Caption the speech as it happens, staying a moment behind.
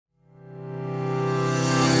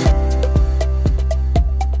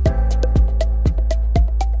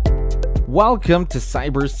Welcome to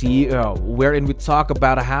Cyber CEO, wherein we talk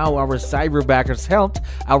about how our cyberbackers helped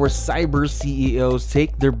our cyber CEOs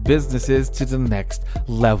take their businesses to the next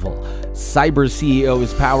level. Cyber CEO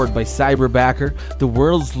is powered by Cyberbacker, the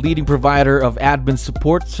world's leading provider of admin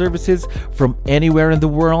support services from anywhere in the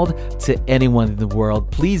world to anyone in the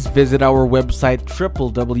world. Please visit our website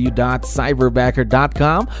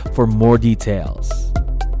www.cyberbacker.com for more details.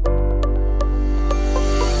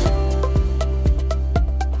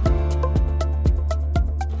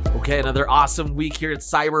 Okay, another awesome week here at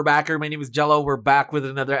Cyberbacker. My name is Jello. We're back with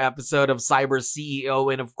another episode of Cyber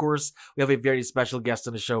CEO. And of course, we have a very special guest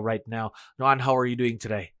on the show right now. Ron, how are you doing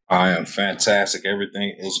today? I am fantastic.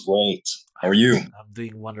 Everything is great. How are you? I'm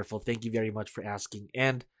doing wonderful. Thank you very much for asking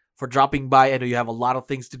and for dropping by. I know you have a lot of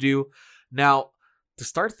things to do. Now, to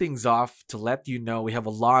start things off, to let you know, we have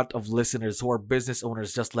a lot of listeners who are business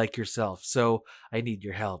owners just like yourself. So I need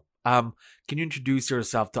your help. Can you introduce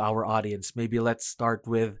yourself to our audience? Maybe let's start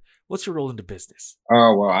with, what's your role in the business?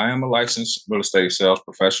 Well, I am a licensed real estate sales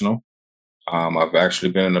professional. I've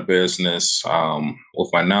actually been in the business with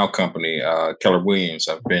my now company, Keller Williams.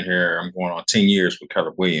 I've been here, I'm going on 10 years with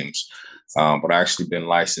Keller Williams, but I actually been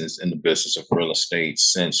licensed in the business of real estate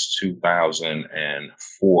since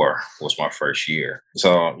 2004 was my first year.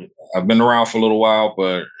 So I've been around for a little while,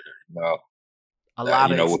 but A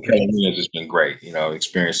lot of with Keller Williams, it's been great.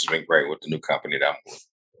 Experience has been great with the new company that I'm with.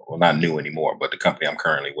 Well, not new anymore, but the company I'm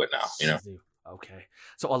currently with now, Okay.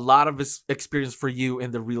 So a lot of experience for you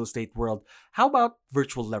in the real estate world. How about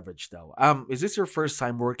virtual leverage though? Is this your first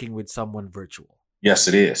time working with someone virtual? Yes,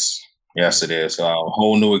 it is. Yes, it is. A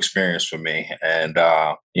whole new experience for me. And,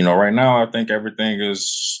 right now, I think everything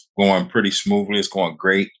is going pretty smoothly. It's going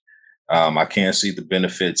great. I can see the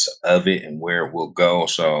benefits of it and where it will go.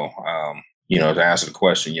 So, to answer the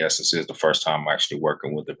question, yes, this is the first time I'm actually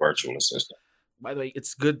working with the virtual assistant. By the way,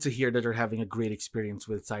 it's good to hear that you're having a great experience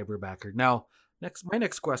with Cyberbacker. Now, my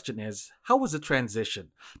next question is, how was the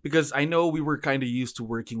transition? Because I know we were kind of used to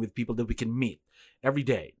working with people that we can meet every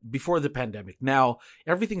day before the pandemic. Now,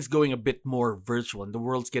 everything's going a bit more virtual and the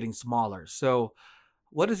world's getting smaller. So,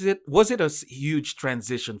 what is it? Was it a huge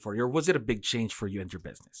transition for you, or was it a big change for you and your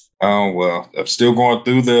business? Oh, well, I'm still going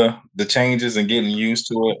through the changes and getting used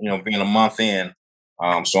to it, being a month in.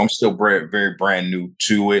 So I'm still very brand new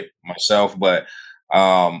to it myself. But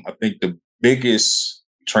I think the biggest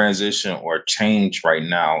transition or change right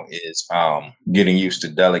now is getting used to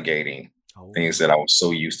delegating things that I was so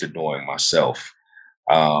used to doing myself,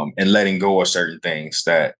 and letting go of certain things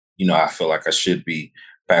that, I feel like I should be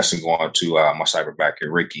passing on to my cyberbacker,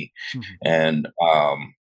 Ricky. Mhm. And,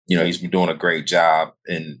 he's been doing a great job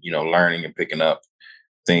in, learning and picking up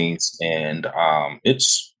things. And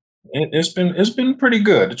it's been pretty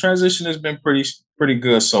good. The transition has been pretty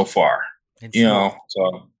good so far. And So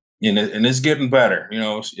and it's getting better.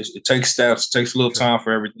 It takes steps, it takes a little Sure. time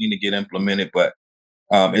for everything to get implemented, but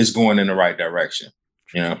it's going in the right direction.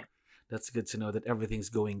 That's good to know that everything's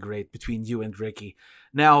going great between you and Ricky.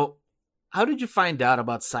 Now, how did you find out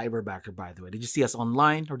about Cyberbacker, by the way? Did you see us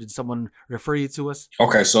online or did someone refer you to us?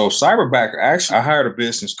 Okay, so Cyberbacker, actually, I hired a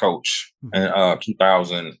business coach in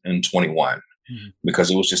 2021 because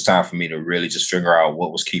it was just time for me to really just figure out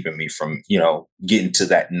what was keeping me from, getting to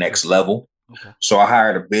that next level. Okay. So I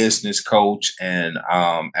hired a business coach, and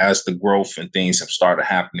as the growth and things have started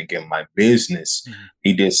happening in my business,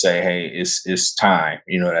 he did say, "Hey, it's time,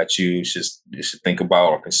 that you should think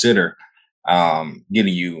about or consider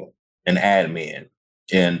getting you an admin."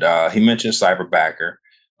 And he mentioned Cyberbacker.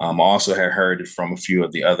 I also had heard it from a few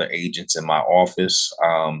of the other agents in my office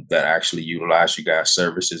that actually utilize you guys'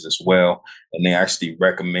 services as well, and they actually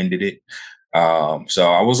recommended it.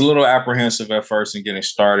 So I was a little apprehensive at first in getting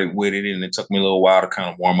started with it, and it took me a little while to kind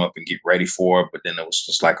of warm up and get ready for it. But then it was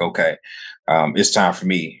just like, okay, it's time for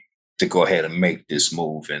me to go ahead and make this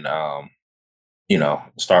move and,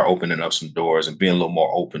 start opening up some doors and being a little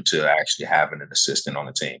more open to actually having an assistant on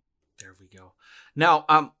the team. There we go. Now,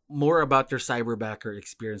 more about your Cyberbacker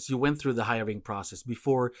experience. You went through the hiring process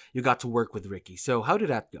before you got to work with Ricky. So how did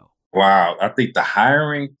that go? Wow, I think the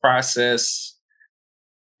hiring process,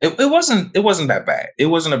 it wasn't that bad. It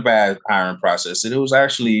wasn't a bad hiring process. It was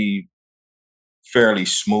actually fairly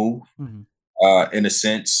smooth in a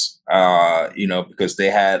sense, because they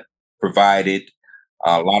had provided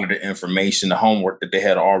a lot of the information, the homework that they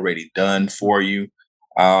had already done for you.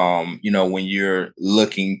 When you're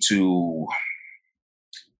looking to,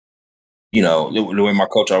 the way my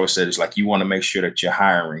coach always said is like, you want to make sure that you're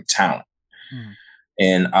hiring talent. Mhm.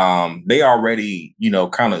 And they already,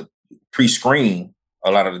 kind of pre-screen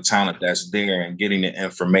a lot of the talent that's there and getting the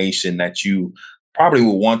information that you probably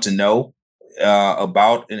will want to know,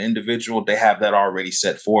 about an individual, they have that already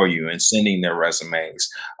set for you, and sending their resumes,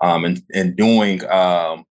 and doing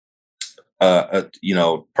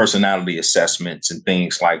personality assessments and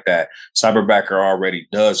things like that. Cyberbacker already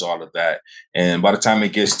does all of that. And by the time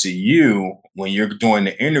it gets to you, when you're doing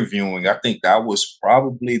the interviewing, I think that was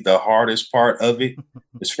probably the hardest part of it.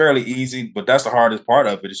 It's fairly easy, but that's the hardest part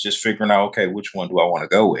of it, is just figuring out, okay, which one do I want to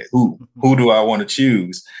go with? Who do I want to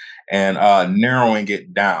choose? And narrowing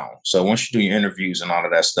it down. So once you do your interviews and all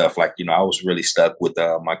of that stuff, like, I was really stuck with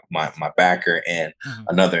my backer and Mhm.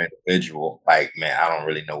 another individual. Like, man, I don't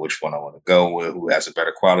really know which one I want to go with, who has the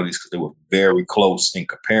better qualities, because they were very close in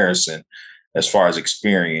comparison as far as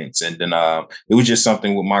experience. And then it was just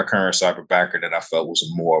something with my current cyberbacker that I felt was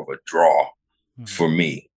more of a draw Mhm. for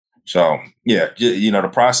me. So yeah, the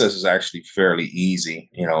process is actually fairly easy.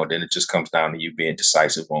 Then it just comes down to you being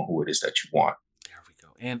decisive on who it is that you want. There we go.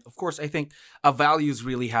 And of course, I think our values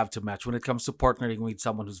really have to match when it comes to partnering with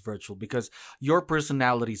someone who's virtual, because your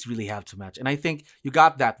personalities really have to match. And I think you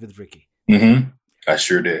got that with Ricky. I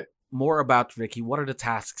sure did. More about Ricky. What are the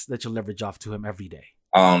tasks that you leverage off to him every day?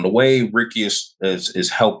 The way Ricky is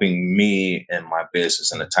helping me in my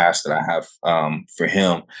business and the tasks that I have for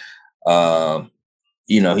him, uh,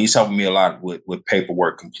 he's helping me a lot with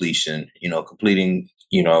paperwork completion, completing,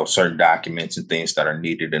 certain documents and things that are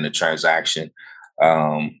needed in the transaction.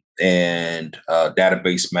 And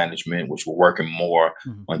database management, which we're working more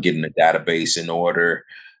Mhm. on getting the database in order.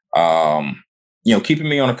 Um, keeping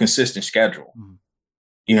me on a consistent schedule.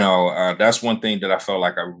 Mhm. That's one thing that I felt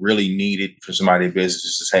like I really needed for somebody in business,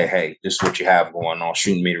 is to say, hey, this is what you have going on,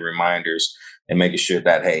 shooting me the reminders and making sure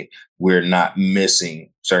that, hey, we're not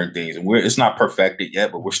missing certain things. And it's not perfected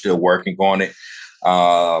yet, but we're Mhm. still working on it.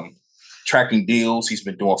 Um, Tracking deals, he's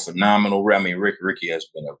been doing phenomenal. I mean, Ricky has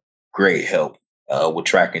been a great help with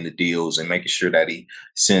tracking the deals and making sure that he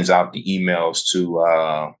sends out the emails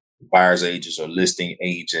to buyer's agents or listing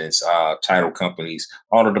agents, title companies,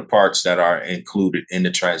 all of the parts that are included in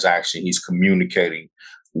the transaction. He's communicating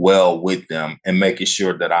well with them and making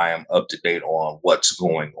sure that I am up to date on what's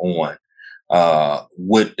going on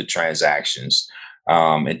with the transactions.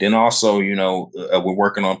 And then also, we're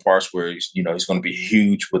working on parts where he's going to be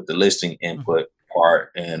huge with the listing Mhm. input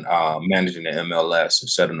part, and managing the MLS and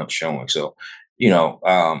setting up showing. So,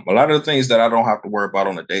 a lot of the things that I don't have to worry about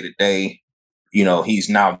on a day to day, he's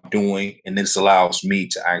now doing, and this allows me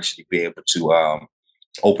to actually be able to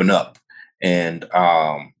open up and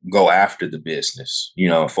go after the business,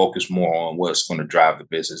 focus more on what's going to drive the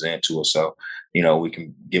business into it. So, we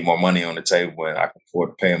can get more money on the table, and I can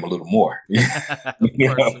afford to pay him a little more. Of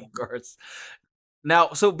you course, of course. Now,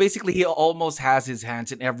 so basically, he almost has his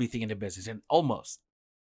hands in everything in the business, and almost.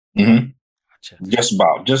 Mhm. Gotcha. Just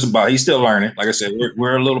about. He's still learning. Like I said,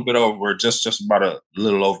 we're a little bit over. We're just about a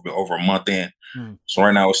little over a month in. Mhm. So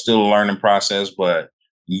right now it's still a learning process, but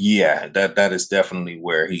yeah, that is definitely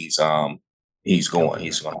where he's going. Helping He's out. going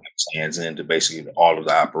to have his hands into basically all of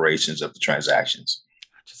the operations of the transactions.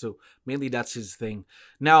 Gotcha. So mainly that's his thing.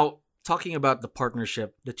 Now, talking about the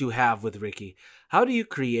partnership that you have with Ricky, how do you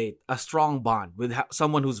create a strong bond with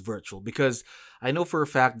someone who's virtual? Because I know for a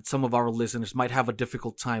fact that some of our listeners might have a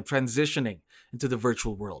difficult time transitioning into the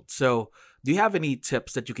virtual world. So, do you have any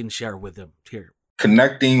tips that you can share with them here?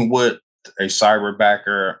 Connecting with a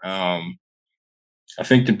cyberbacker, I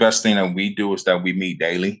think the best thing that we do is that we meet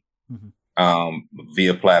daily, Hmm.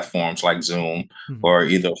 via platforms like Zoom, Hmm. or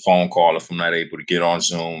either a phone call if I'm not able to get on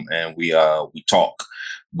Zoom, and we talk.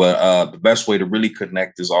 But the best way to really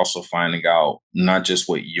connect is also finding out not just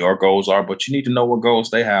what your goals are, but you need to know what goals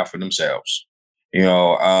they have for themselves.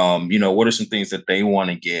 What are some things that they want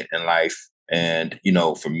to get in life? And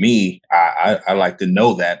for me, I like to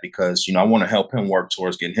know that, because I want to help him work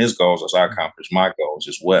towards getting his goals as I Hmm. accomplish my goals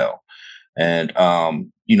as well. And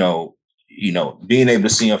being able to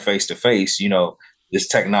see them face to face, this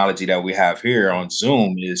technology that we have here on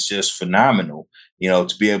Zoom is just phenomenal.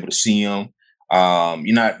 To be able to see them,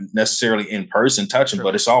 you're not necessarily in person touching, True.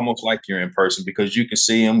 but it's almost like you're in person, because you can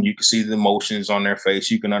see them, you can see the emotions on their face,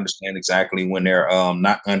 you can understand exactly when they're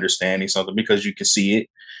not understanding something, because you can see it,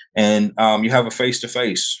 and you have a face to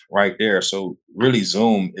face right there. So really,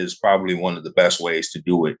 Zoom is probably one of the best ways to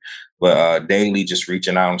do it. But daily, just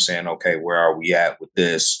reaching out and saying, okay, where are we at with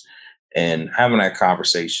this? And having that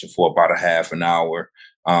conversation for about a half an hour,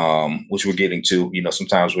 which we're getting to.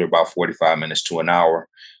 Sometimes we're about 45 minutes to an hour,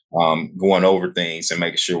 going over things and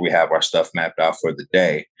making sure we have our stuff mapped out for the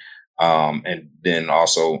day. And then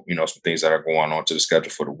also, some things that are going on to the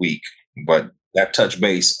schedule for the week. But that touch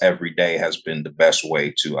base every day has been the best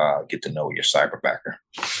way to get to know your cyberbacker.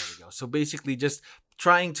 There we go. So basically, just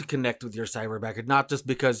trying to connect with your cyberbacker, not just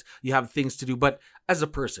because you have things to do, but as a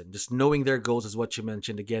person, just knowing their goals is what you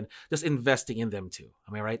mentioned again, just investing in them too.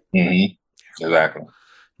 Am I right? Mm-hmm. Exactly.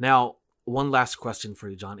 Now, one last question for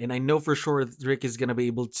you, John. And I know for sure Rick is going to be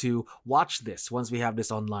able to watch this once we have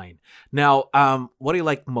this online. Now, what do you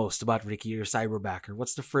like most about Ricky, your cyberbacker?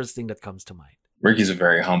 What's the first thing that comes to mind? Ricky's a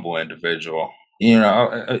very humble individual. You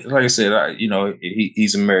know, like I said,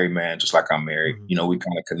 he's a married man, just like I'm married. Mm-hmm. You know, we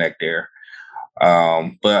kind of connect there.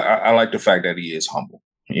 But I like the fact that he is humble,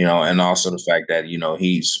 you know, and also the fact that, you know,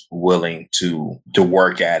 he's willing to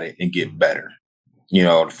work at it and get better. You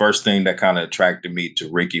know, the first thing that kind of attracted me to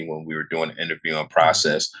Ricky when we were doing the interviewing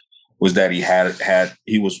process was that he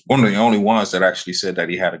was one of the only ones that actually said that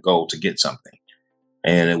he had a goal to get something,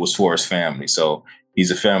 and it was for his family. So he's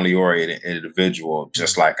a family oriented individual,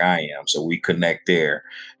 just like I am. So we connect there.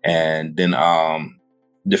 And then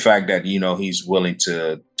the fact that, you know, he's willing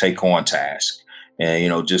to take on tasks. And, you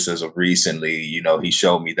know, just as of recently, you know, he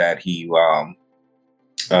showed me that he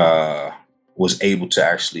was able to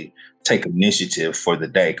actually take initiative for the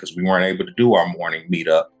day, because we weren't able to do our morning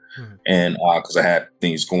meetup and because I had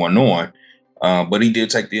things going on. But he did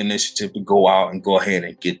take the initiative to go out and go ahead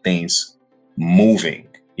and get things moving,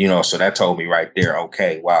 you know, so that told me right there,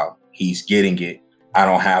 okay, wow, he's getting it. I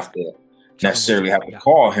don't have to necessarily have to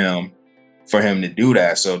call him for him to do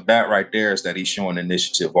that. So that right there is that he's showing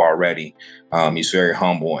initiative already. He's very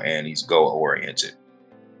humble and he's goal oriented.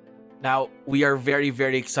 Now, we are very,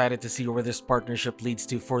 very excited to see where this partnership leads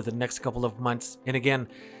to for the next couple of months. And again,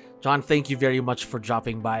 John, thank you very much for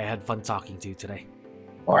dropping by. I had fun talking to you today.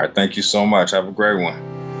 All right. Thank you so much. Have a great one.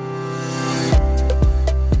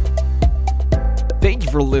 Thank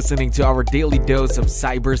you for listening to our daily dose of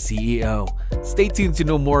Cyber CEO. Stay tuned to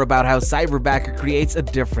know more about how Cyberbacker creates a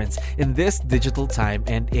difference in this digital time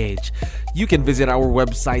and age. You can visit our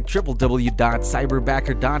website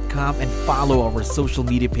www.cyberbacker.com and follow our social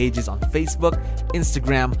media pages on Facebook,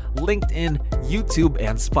 Instagram, LinkedIn, YouTube,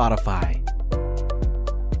 and Spotify.